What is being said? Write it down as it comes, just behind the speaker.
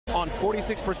On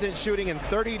 46% shooting and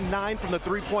 39 from the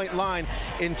three-point line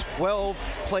in 12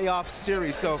 playoff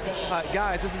series. So,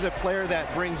 guys, this is a player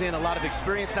that brings in a lot of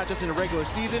experience, not just in the regular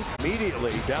season.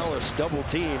 Immediately, Dallas double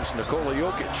teams Nikola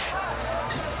Jokic.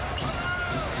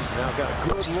 Now got a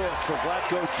good look for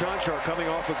Vlatko Čančar coming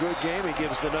off a good game. He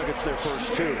gives the Nuggets their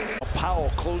first two. Powell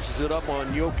closes it up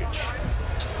on Jokic.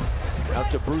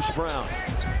 Out to Bruce Brown.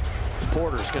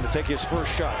 Porter's going to take his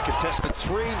first shot. Contested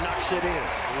three, knocks it in.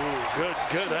 Ooh,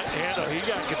 good handle. He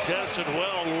got contested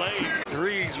well late.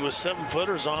 Threes with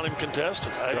 7-footers on him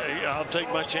contested. I'll take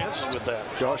my chances with that.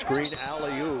 Josh Green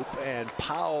alley-oop, and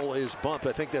Powell is bumped.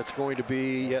 I think that's going to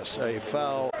be, yes, a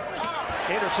foul.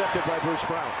 Intercepted by Bruce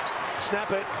Brown.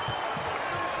 Snap it.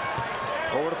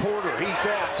 Over to Porter. He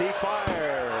sets. He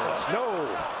fires. No.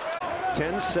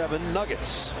 10-7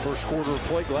 Nuggets. First quarter of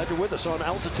play. Glad you're with us on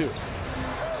Altitude.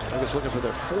 Nuggets looking for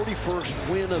their 41st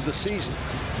win of the season.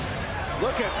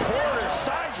 Look at Porter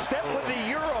sidestep with the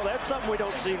Euro. That's something we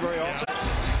don't see very often.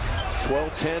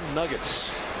 12-10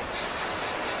 Nuggets.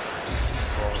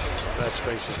 Oh, that's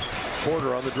spacing.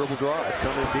 Porter on the dribble drive,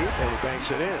 coming deep, and he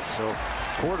banks it in. So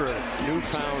Porter,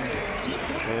 newfound,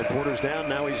 and Porter's down.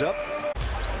 Now he's up.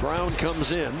 Brown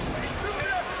comes in.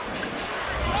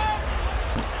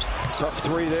 Tough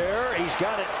three there. He's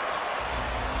got it.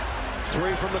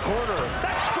 Three from the corner.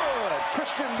 That's good.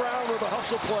 Christian Brown with a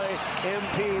hustle play.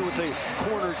 MP with the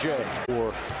corner J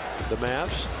for the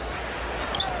Mavs.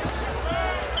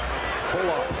 Pull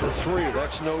up for three.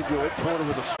 That's no good. Porter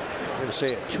with a, I'm going to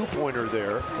say, a two-pointer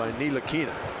there by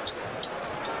Ntilikina.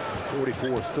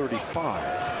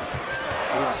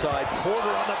 44-35. Inside Porter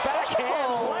on the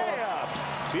backhand layup.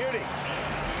 Beauty.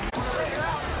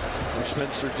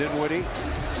 Spencer Dinwiddie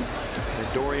and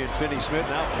Dorian Finney-Smith.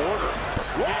 Now Porter.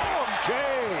 Long J.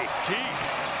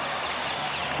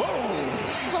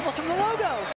 Whoa. He's almost from the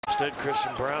logo. Instead,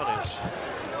 Christian Brown is.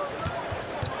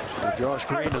 And Josh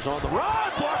Green is on the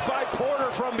run. Blocked by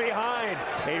Porter from behind.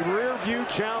 A rear view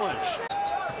challenge.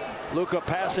 Luka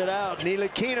pass it out.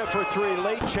 Ntilikina for three.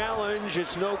 Late challenge.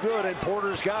 It's no good, and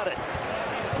Porter's got it.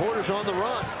 Porter's on the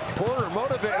run. Porter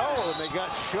motivated. Oh, and they got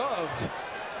shoved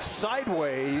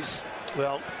sideways.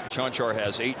 Well, Čančar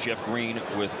has 8, Jeff Green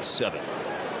with 7.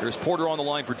 Here's Porter on the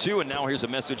line for 2, and now here's a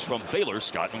message from Baylor,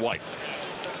 Scott and White.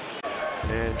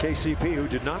 And KCP, who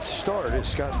did not start, as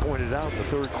Scott pointed out, the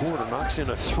third quarter, knocks in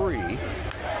a 3.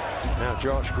 Now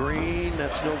Josh Green,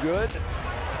 that's no good.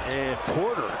 And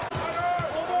Porter.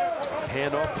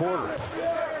 Hand off Porter.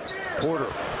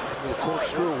 Porter, the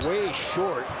corkscrew way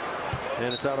short,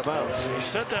 and it's out of bounds. He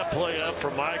set that play up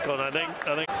for Michael, and I think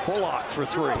Bullock for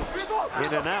 3.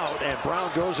 In and out, and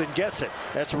Brown goes and gets it.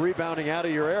 That's rebounding out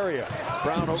of your area.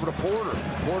 Brown over to Porter.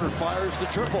 Porter fires the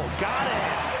triple. Got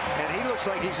it! And he looks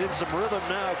like he's in some rhythm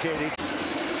now, Katie.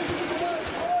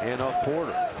 Hand off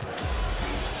Porter.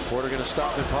 Porter going to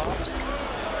stop and pop.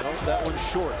 Nope, that one's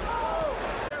short.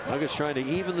 Nuggets trying to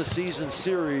even the season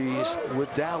series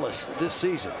with Dallas this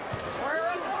season.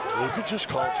 You could just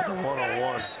call for the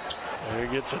one-on-one. There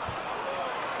he gets it.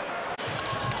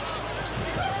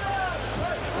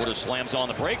 Porter slams on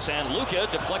the brakes, and Luka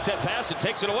deflects that pass and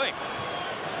takes it away.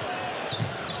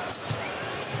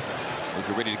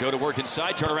 Luka ready to go to work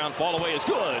inside. Turnaround fall away is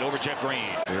good over Jeff Green.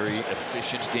 Very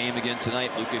efficient game again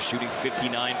tonight. Luka shooting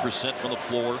 59% from the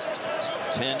floor.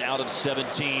 10 out of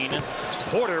 17.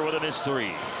 Porter with a missed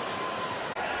 3.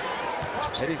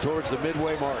 Heading towards the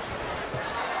midway mark.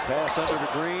 Pass under to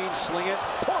Green. Sling it.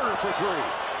 Porter for 3.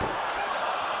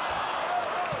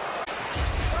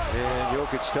 And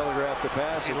Jokic telegraphed the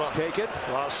pass. It's taken.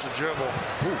 Lost the dribble.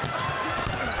 Ooh.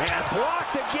 And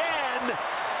blocked again.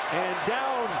 And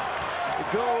down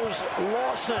goes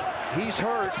Lawson. He's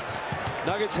hurt.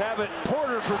 Nuggets have it.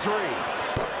 Porter for 3.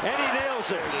 And he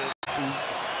nails it.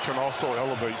 Can also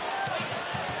elevate.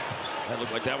 That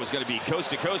looked like that was going to be coast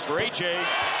to coast for AJ.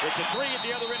 It's a 3 at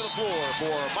the other end of the floor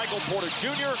for Michael Porter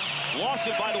Jr.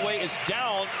 Lawson, by the way, is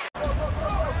down.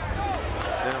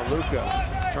 Now Luka.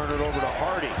 Turn it over to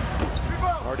Hardy.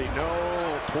 Hardy,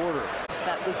 no. Porter. It's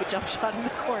that Luka jump shot in the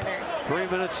corner. 3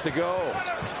 minutes to go.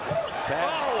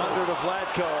 Pass under to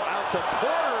Vlatko. Out to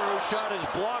Porter, whose shot is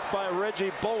blocked by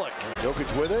Reggie Bullock.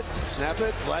 Jokic with it. Snap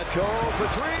it. Vlatko for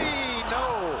 3.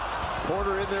 No.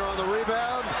 Porter in there on the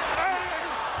rebound.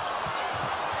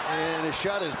 And his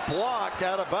shot is blocked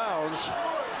out of bounds.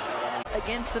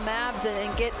 Against the Mavs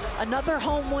and get another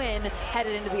home win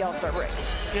headed into the All-Star break.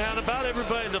 Yeah, and about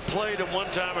everybody that played at one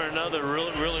time or another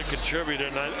really contributed,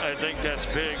 and I think that's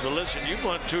big. But listen, you've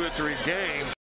won 2 or 3 games.